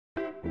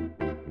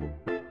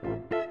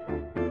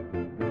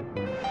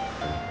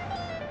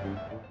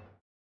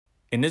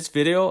In this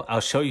video, I'll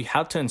show you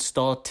how to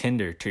install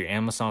Tinder to your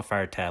Amazon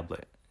Fire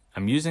tablet.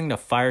 I'm using the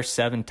Fire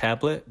 7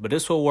 tablet, but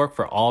this will work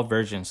for all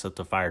versions of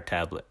the Fire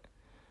tablet.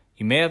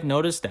 You may have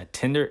noticed that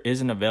Tinder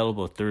isn't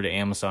available through the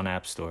Amazon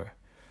App Store.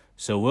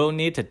 So we'll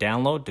need to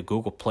download the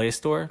Google Play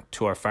Store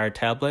to our Fire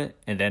tablet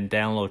and then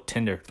download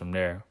Tinder from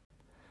there.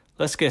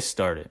 Let's get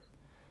started.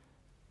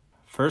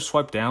 First,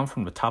 swipe down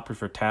from the top of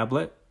your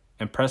tablet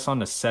and press on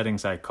the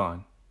settings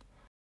icon.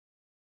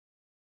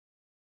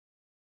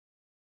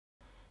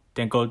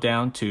 Then go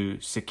down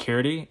to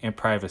Security and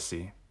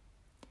Privacy.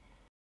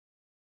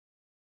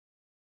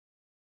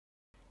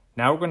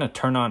 Now we're going to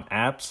turn on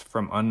apps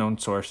from unknown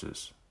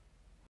sources.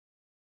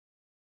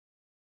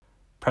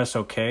 Press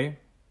OK.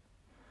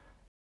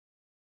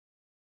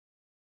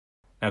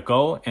 Now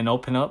go and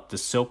open up the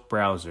Silk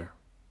browser.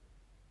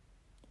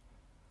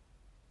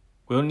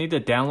 We'll need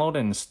to download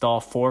and install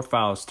 4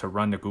 files to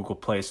run the Google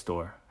Play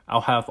Store.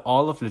 I'll have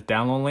all of the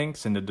download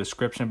links in the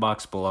description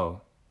box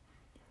below.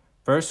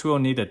 First, we'll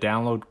need to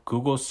download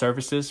Google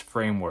Services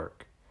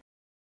Framework.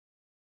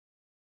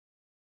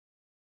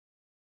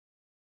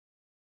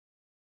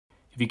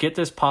 If you get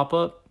this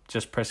pop-up,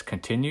 just press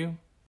Continue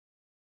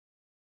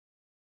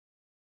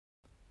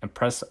and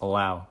press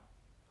Allow.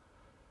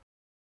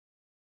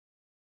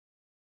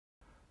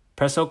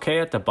 Press OK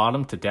at the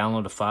bottom to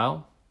download the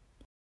file.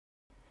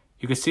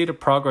 You can see the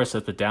progress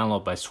of the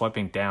download by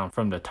swiping down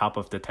from the top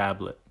of the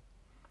tablet.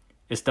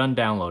 It's done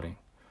downloading.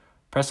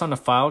 Press on the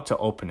file to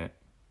open it.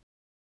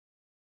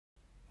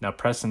 Now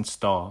press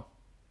Install.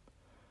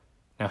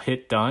 Now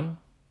hit Done.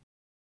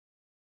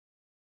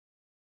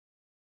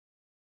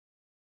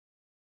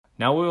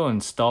 Now we will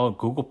install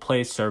Google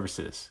Play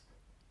Services.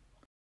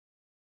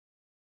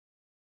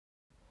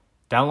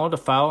 Download the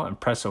file and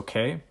press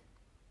OK.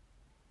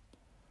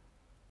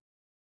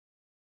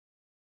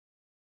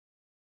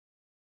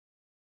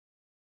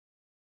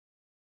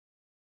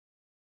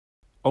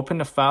 Open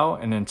the file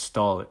and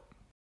install it.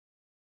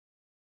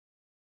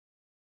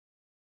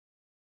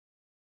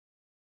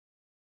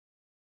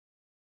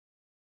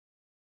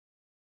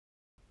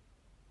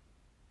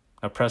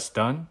 Now press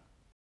Done.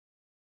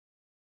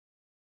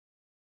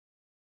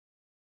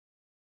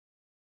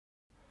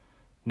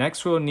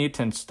 Next, we'll need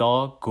to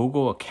install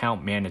Google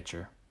Account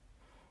Manager.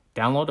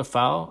 Download the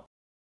file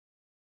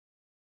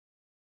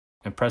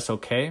and press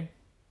OK.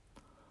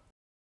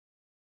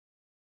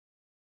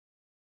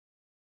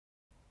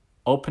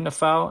 Open the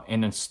file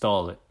and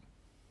install it.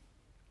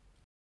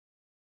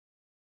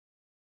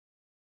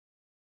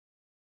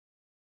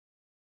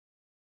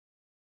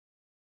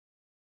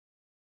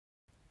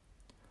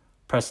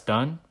 Press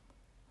Done.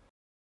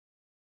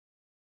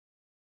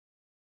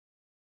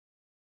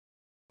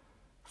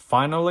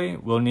 Finally,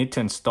 we'll need to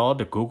install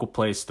the Google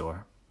Play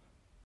Store.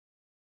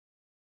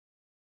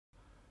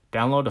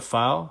 Download the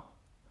file.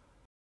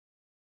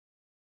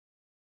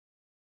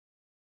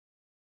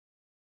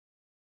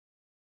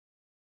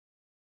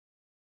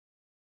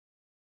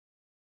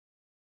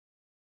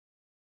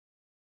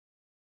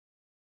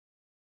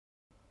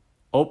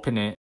 Open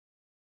it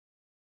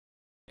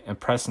and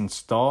press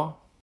Install.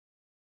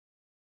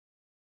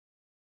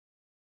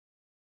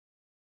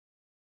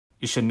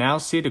 You should now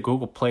see the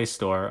Google Play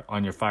Store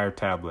on your Fire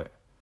tablet.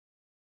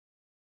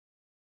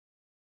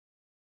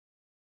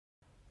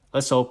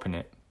 Let's open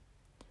it.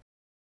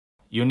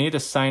 You'll need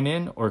to sign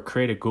in or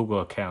create a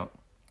Google account.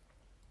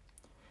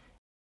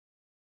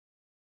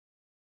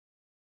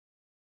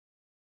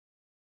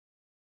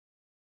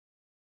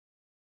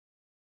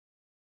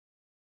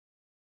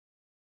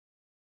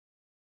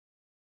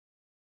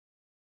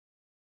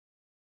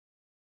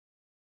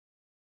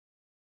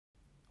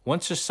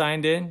 Once you're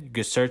signed in, you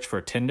can search for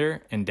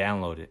Tinder and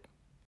download it.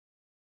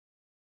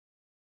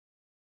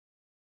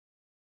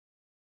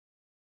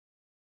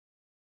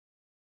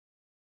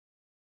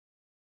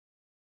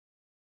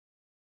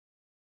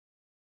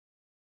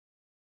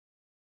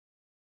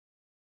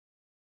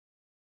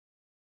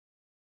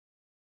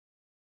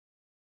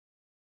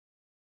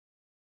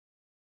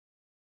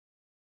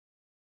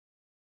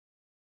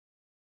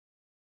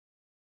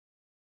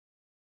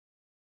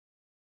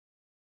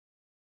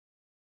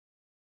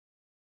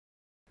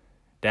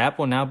 The app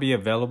will now be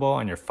available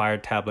on your Fire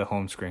tablet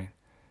home screen.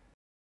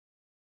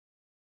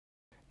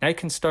 Now you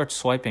can start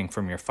swiping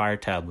from your Fire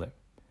tablet.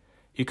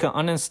 You can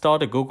uninstall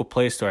the Google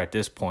Play Store at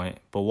this point,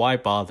 but why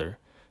bother?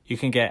 You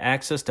can get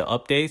access to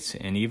updates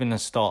and even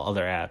install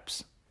other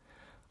apps.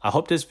 I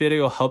hope this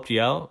video helped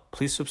you out.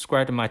 Please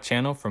subscribe to my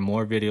channel for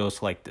more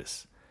videos like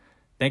this.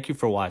 Thank you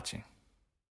for watching.